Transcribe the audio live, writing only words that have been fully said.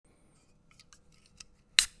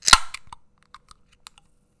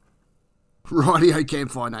Rightio,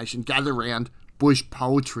 Campfire Nation, gather round. Bush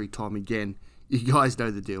poetry time again. You guys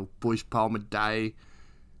know the deal. Bush poem a day.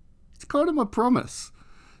 It's kind of my promise.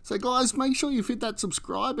 So guys, make sure you hit that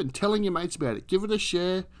subscribe and telling your mates about it. Give it a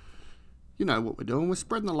share. You know what we're doing. We're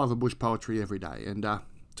spreading the love of bush poetry every day. And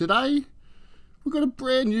today, we've got a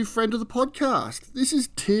brand new friend of the podcast. This is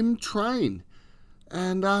Tim Train.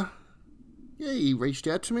 And he reached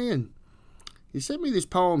out to me and he sent me this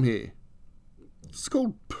poem here. It's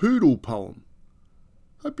called Poodle Poem.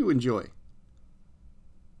 Hope you enjoy.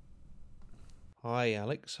 Hi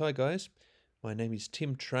Alex, hi guys. My name is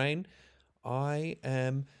Tim Train. I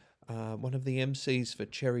am one of the MCs for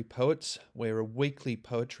Cherry Poets. We're a weekly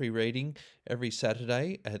poetry reading every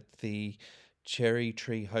Saturday at the Cherry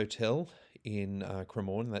Tree Hotel in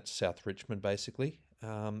Cremorne. That's South Richmond basically.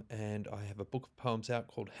 And I have a book of poems out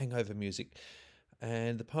called Hangover Music.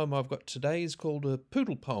 And the poem I've got today is called a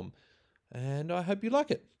Poodle Poem. And I hope you like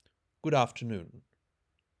it. Good afternoon.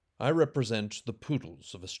 I represent the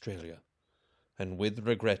poodles of Australia, and with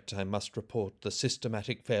regret I must report the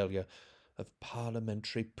systematic failure of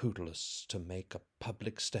parliamentary poodleists to make a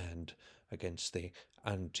public stand against the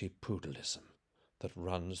anti-poodleism that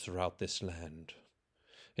runs throughout this land.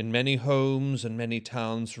 In many homes and many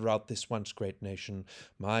towns throughout this once great nation,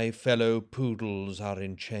 my fellow poodles are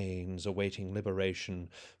in chains awaiting liberation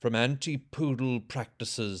from anti-poodle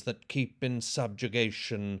practices that keep in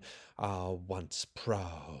subjugation our once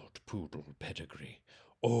proud poodle pedigree.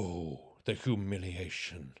 Oh, the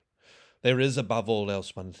humiliation! There is above all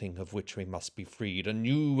else one thing of which we must be freed, a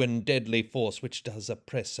new and deadly force which does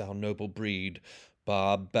oppress our noble breed.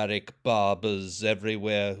 Barbaric barbers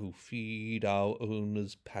everywhere who feed our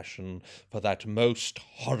owner's passion for that most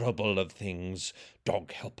horrible of things,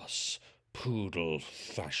 dog help us, poodle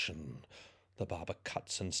fashion. The barber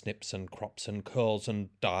cuts and snips and crops and curls and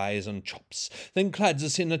dyes and chops, then clads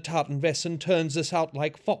us in a tartan vest and turns us out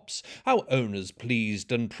like fops. Our owners,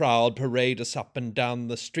 pleased and proud, parade us up and down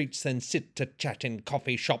the streets, then sit to chat in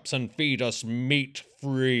coffee shops and feed us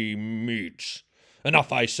meat-free meat.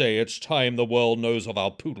 Enough, I say, it's time the world knows of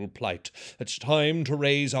our poodle plight. It's time to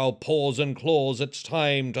raise our paws and claws, it's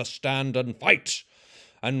time to stand and fight.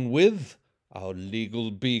 And with our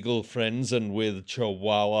legal beagle friends and with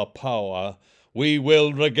Chihuahua power, we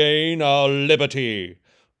will regain our liberty.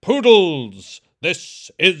 Poodles,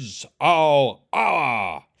 this is our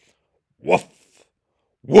hour. Woof,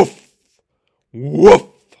 woof, woof.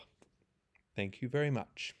 Thank you very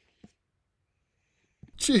much.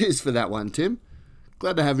 Cheers for that one, Tim.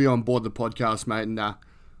 Glad to have you on board the podcast, mate, and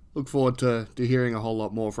look forward to hearing a whole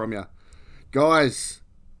lot more from you. Guys,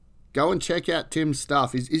 go and check out Tim's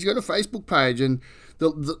stuff. He's got a Facebook page, and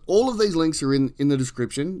all of these links are in the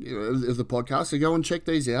description of the podcast, so go and check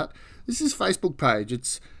these out. This is his Facebook page.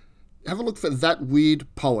 Have a look for That Weird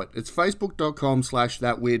Poet. It's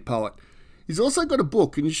facebook.com/thatweirdpoet. He's also got a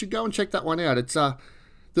book, and you should go and check that one out. It's the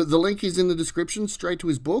link is in the description, straight to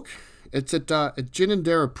his book. It's at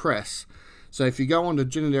Ginninderra Press. So if you go on to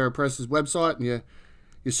Ginninderra Press's website and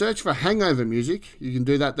you search for Hangover Music, you can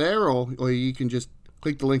do that there, or you can just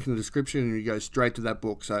click the link in the description and you go straight to that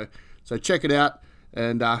book. So check it out,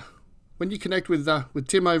 and when you connect with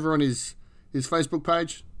Tim over on his Facebook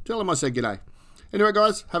page, tell him I said g'day. Anyway,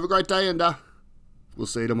 guys, have a great day, and we'll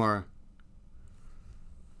see you tomorrow.